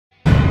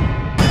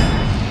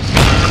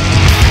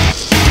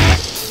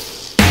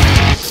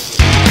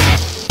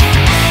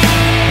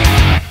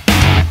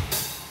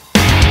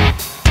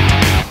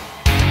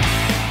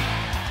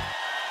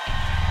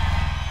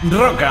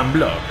Rock and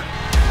Block,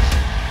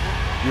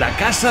 la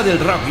casa del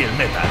rock y el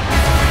metal.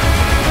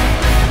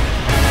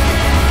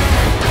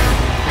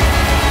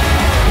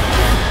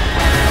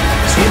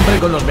 Siempre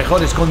con los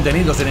mejores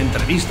contenidos en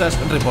entrevistas,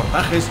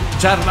 reportajes,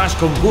 charlas,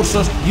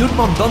 concursos y un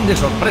montón de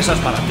sorpresas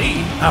para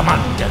ti,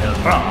 amante del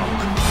rock.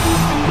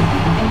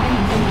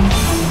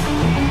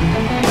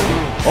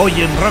 Hoy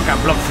en Rock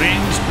and Block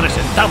Friends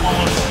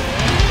presentamos...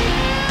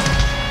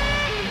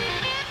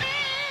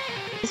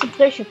 It's a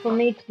pleasure for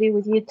me to be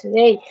with you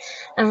today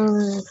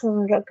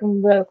from Rock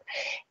and Block.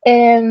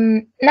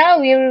 Now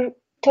we're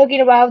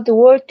talking about the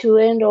World to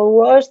End All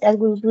Wars that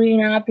will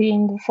bring up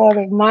in the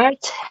 4th of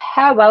March.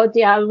 How about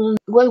the album?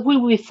 What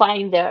will we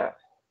find there?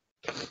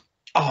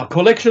 A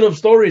collection of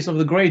stories of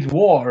the Great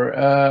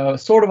War,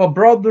 sort of a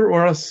brother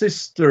or a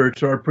sister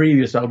to our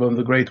previous album,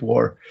 The Great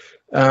War.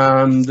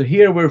 And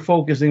here we're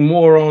focusing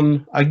more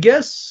on, I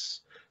guess,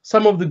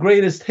 some of the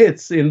greatest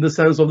hits in the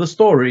sense of the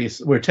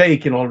stories were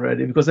taken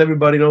already, because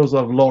everybody knows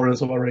of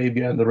Lawrence of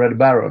Arabia and the Red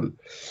Baron.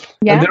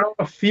 Yeah. And there are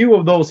a few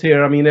of those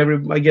here. I mean,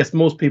 I guess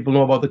most people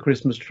know about the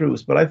Christmas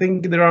Truce, but I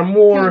think there are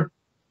more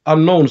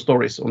unknown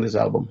stories on this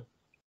album.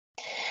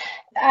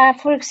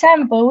 For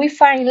example, we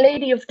find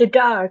Lady of the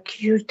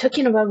Dark. You're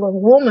talking about a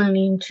woman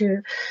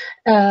into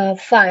a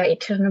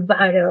fight and a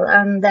battle,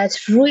 and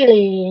that's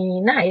really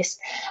nice.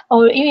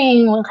 Or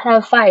even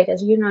have fight,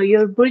 as you know,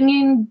 you're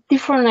bringing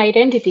different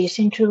identities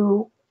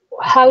into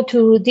how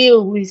to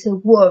deal with the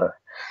war.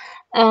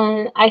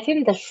 And I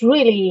think that's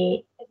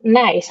really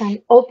nice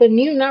and open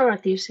new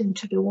narratives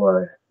into the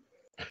war.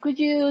 Could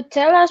you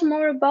tell us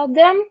more about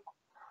them?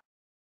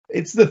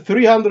 It's the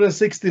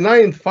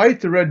 369th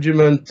Fighter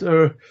Regiment,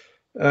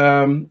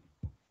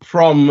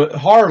 from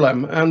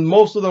Harlem, and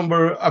most of them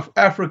were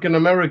African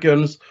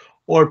Americans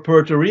or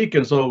Puerto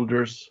Rican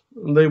soldiers.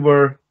 They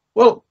were,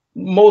 well,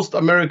 most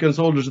American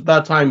soldiers at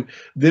that time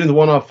didn't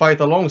want to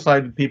fight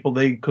alongside people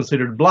they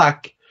considered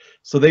black,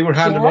 so they were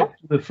handed up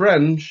to the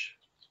French,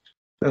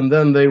 and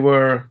then they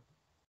were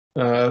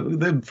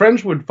the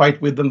French would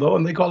fight with them though,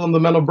 and they called them the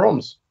Men of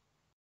Bronze.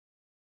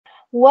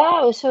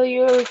 Wow, so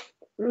you're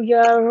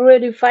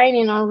really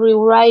finding or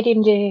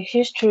rewriting the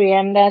history,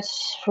 and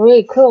that's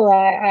really cool.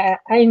 I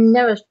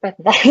never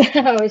expected that.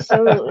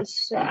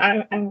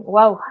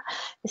 Wow,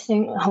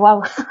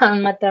 wow,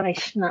 I'm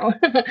astonished now.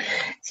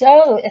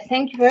 So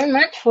thank you very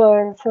much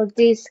for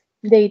this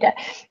data.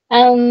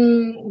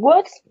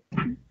 What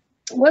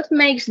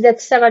makes that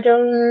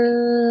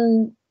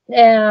SABATON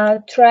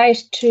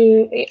tries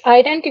to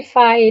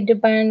identify the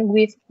band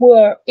with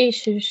war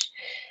issues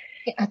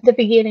at the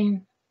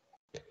beginning?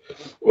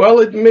 Well,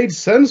 it made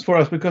sense for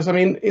us because, I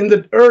mean, in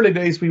the early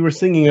days we were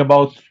singing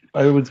about,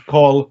 I would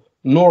call,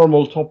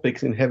 normal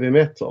topics in heavy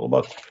metal,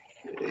 but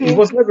it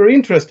was never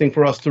interesting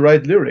for us to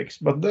write lyrics.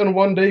 But then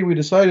one day we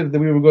decided that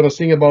we were going to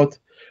sing about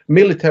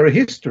military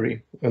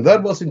history, and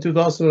that was in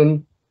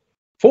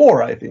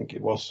 2004, I think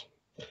it was.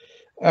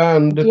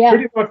 And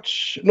pretty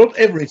much, not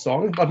every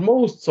song, but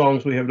most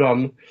songs we have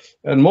done,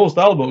 and most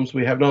albums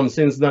we have done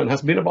since then,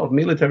 has been about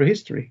military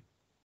history.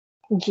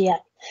 Yeah.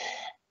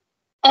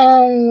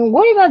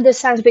 What about the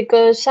sounds?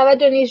 Because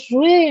SABATON is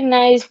really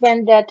nice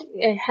band that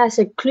has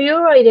a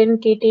clear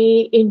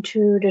identity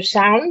into the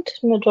sound,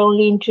 not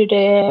only into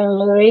the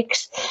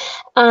lyrics.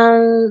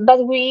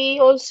 But we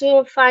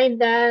also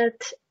find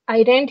that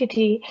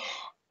identity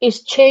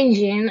is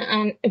changing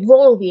and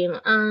evolving.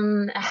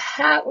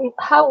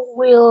 How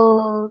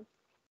will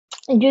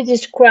you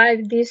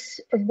describe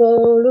this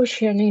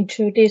evolution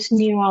into this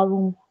new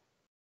album?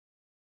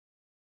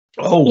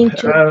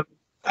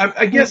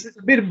 I guess it's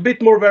a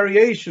bit more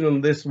variation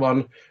on this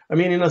one. I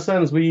mean, in a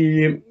sense,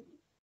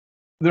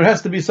 there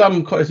has to be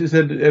some, as you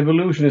said,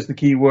 evolution is the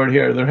key word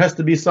here. There has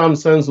to be some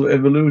sense of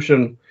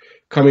evolution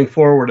coming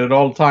forward at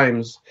all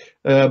times.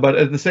 But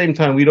at the same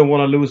time, we don't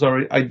want to lose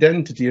our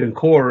identity and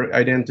core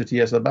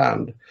identity as a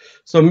band.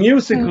 So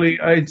musically,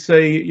 I'd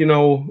say, you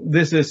know,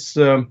 this is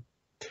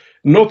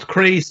not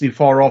crazy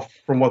far off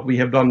from what we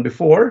have done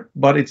before,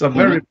 but it's a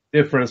very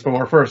difference from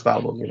our first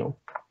album, you know.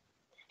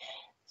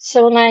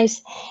 So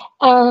nice.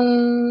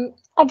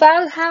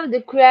 About how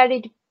the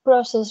creative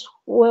process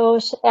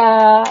was,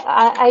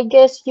 I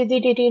guess you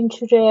did it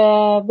into the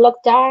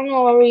lockdown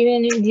or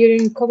even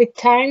during COVID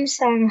times,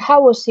 and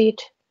how was it?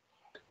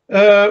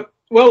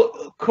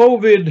 Well,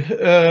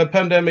 COVID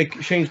pandemic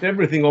changed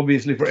everything,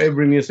 obviously, for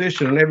every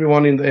musician and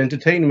everyone in the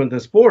entertainment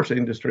and sports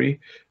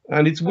industry.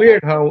 And it's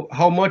weird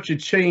how much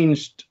it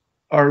changed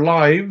our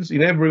lives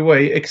in every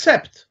way,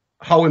 except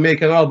how we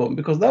make an album,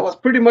 because that was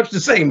pretty much the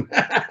same.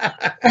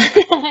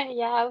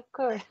 Yeah, of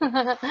course.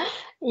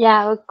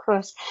 Yeah, of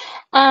course.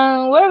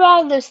 What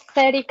about the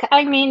aesthetic?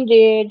 I mean,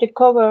 the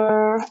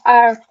cover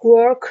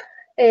artwork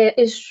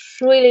is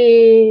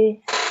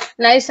really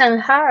nice and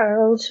hard.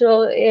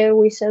 Also,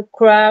 with a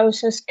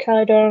cross, a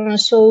skeleton, a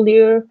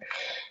soldier.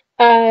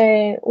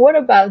 What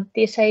about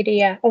this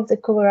idea of the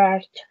cover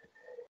art?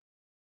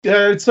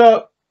 Yeah, it's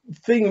a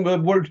thing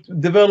that were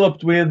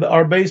developed with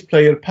our bass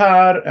player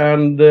Per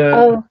and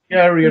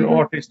Hungarian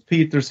artist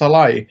Peter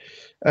Salai.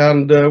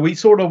 and we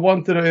sort of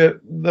wanted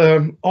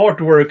the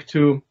artwork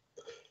to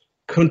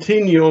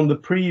continue on the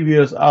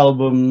previous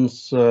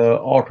album's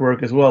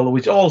artwork as well,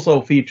 which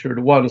also featured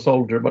one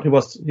soldier, but he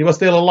was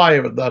still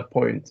alive at that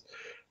point,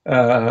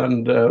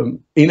 and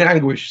in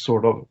anguish,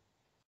 sort of.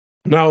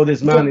 Now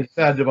this man is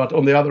dead, but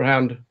on the other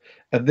hand,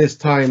 at this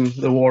time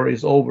the war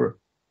is over.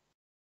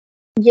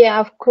 Yeah,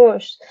 of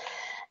course.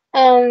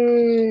 Are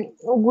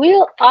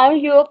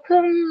you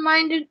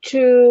open-minded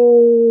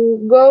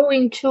to go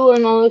into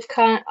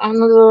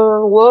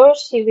another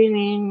wars, even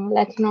in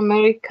Latin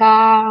America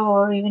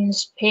or even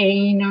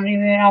Spain or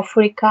even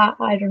Africa?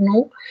 I don't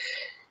know.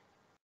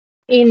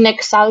 In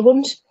next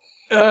albums?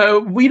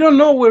 We don't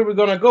know where we're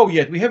gonna go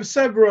yet. We have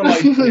several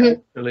ideas,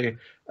 actually.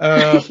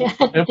 And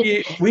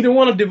we don't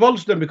want to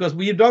divulge them because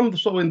we've done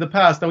so in the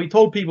past, and we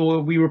told people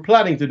what we were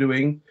planning to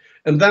doing,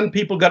 and then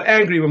people got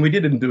angry when we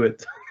didn't do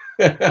it.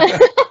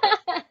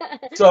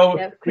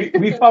 So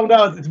we found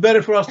out it's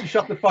better for us to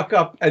shut the fuck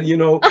up and, you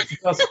know,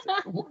 just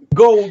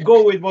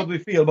go with what we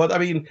feel. But I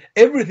mean,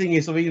 everything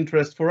is of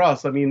interest for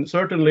us. I mean,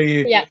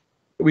 certainly,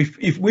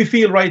 if we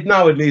feel right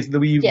now at least that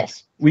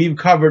we've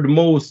covered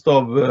most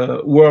of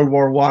World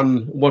War I,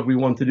 what we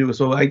want to do.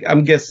 So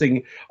I'm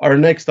guessing our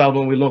next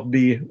album will not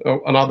be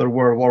another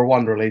World War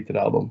I related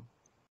album.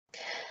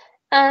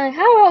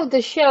 How about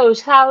the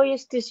shows? How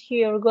is this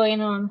year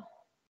going on?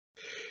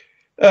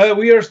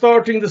 We are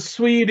starting the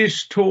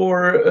Swedish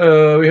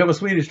tour. We have a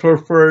Swedish tour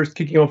first,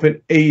 kicking off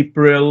in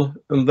April,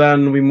 and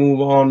then we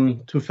move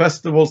on to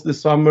festivals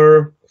this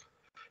summer.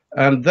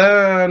 And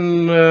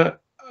then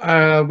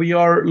we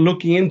are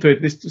looking into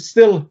it. It's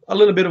still a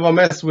little bit of a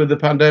mess with the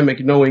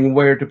pandemic, knowing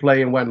where to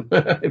play and when,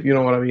 if you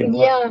know what I mean.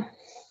 Yeah,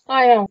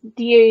 I know.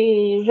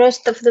 The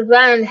rest of the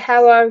band,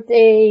 how are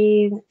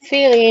they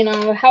feeling,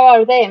 or how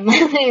are they?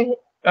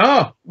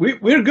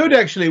 We're good,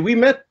 actually. We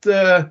met...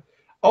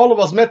 all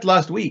of us met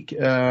last week,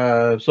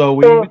 so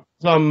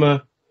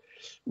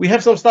we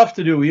have some stuff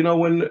to do. You know,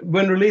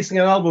 when releasing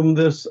an album,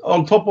 there's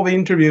on top of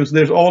interviews,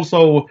 there's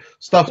also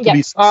stuff to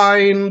be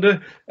signed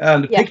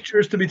and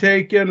pictures to be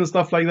taken and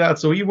stuff like that.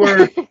 So we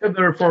were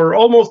together for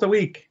almost a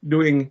week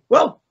doing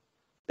our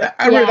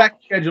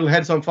relaxed schedule,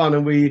 had some fun,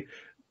 and we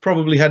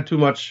probably had too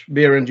much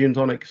beer and gin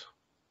tonics.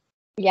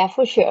 Yeah,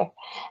 for sure.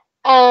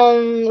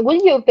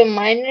 Will you be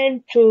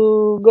minded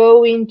to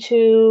go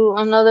into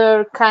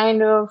another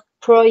kind of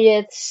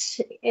projects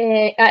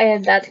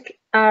that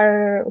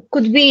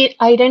could be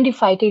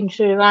identified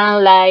into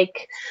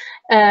like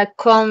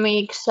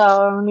comics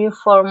or new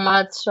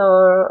formats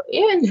or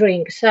even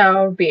drinks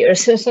or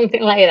beers or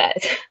something like that?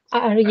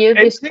 Are you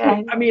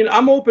describing? I mean,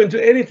 I'm open to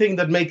anything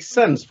that makes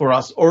sense for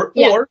us or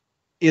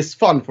is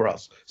fun for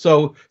us.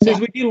 So since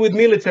we deal with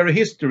military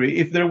history,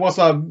 if there was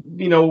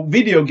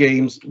video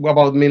games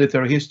about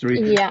military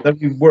history that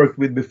we've worked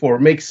with before,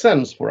 makes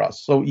sense for us.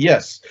 So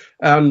yes,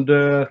 and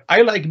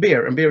I like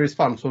beer, and beer is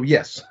fun. So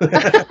yes.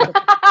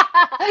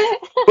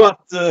 But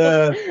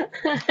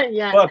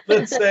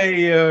let's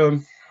say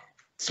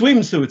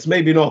swimsuits,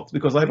 maybe not,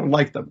 because I don't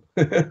like them.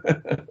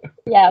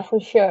 Yeah,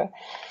 for sure.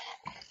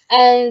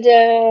 And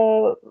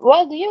do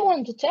you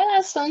want to tell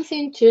us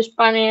something to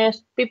Spanish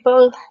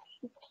people?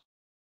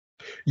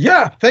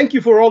 Yeah, thank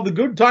you for all the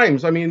good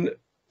times. I mean,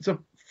 it's a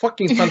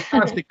fucking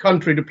fantastic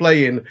country to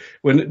play in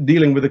when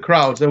dealing with the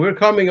crowds. And we're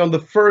coming on the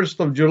 1st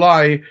of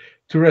July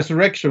to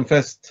Resurrection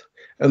Fest.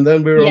 And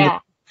then we're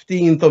on the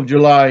 15th of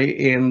July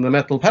in the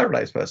Metal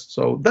Paradise Fest.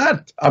 So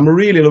that I'm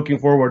really looking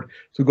forward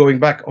to going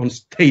back on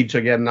stage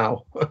again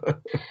now.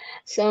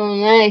 So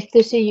nice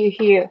to see you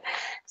here.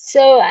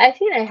 So I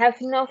think I have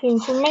enough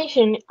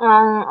information.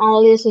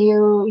 Unless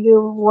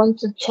you want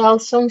to tell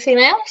something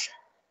else?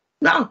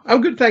 No,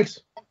 I'm good, thanks.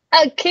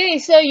 Okay,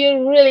 so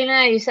you're really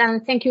nice,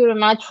 and thank you very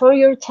much for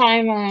your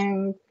time,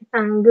 and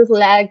good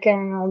luck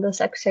and all the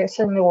success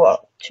in the world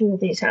to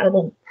this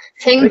album.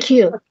 Thank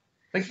you.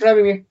 Thanks for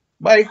having me.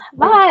 Bye.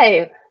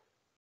 Bye.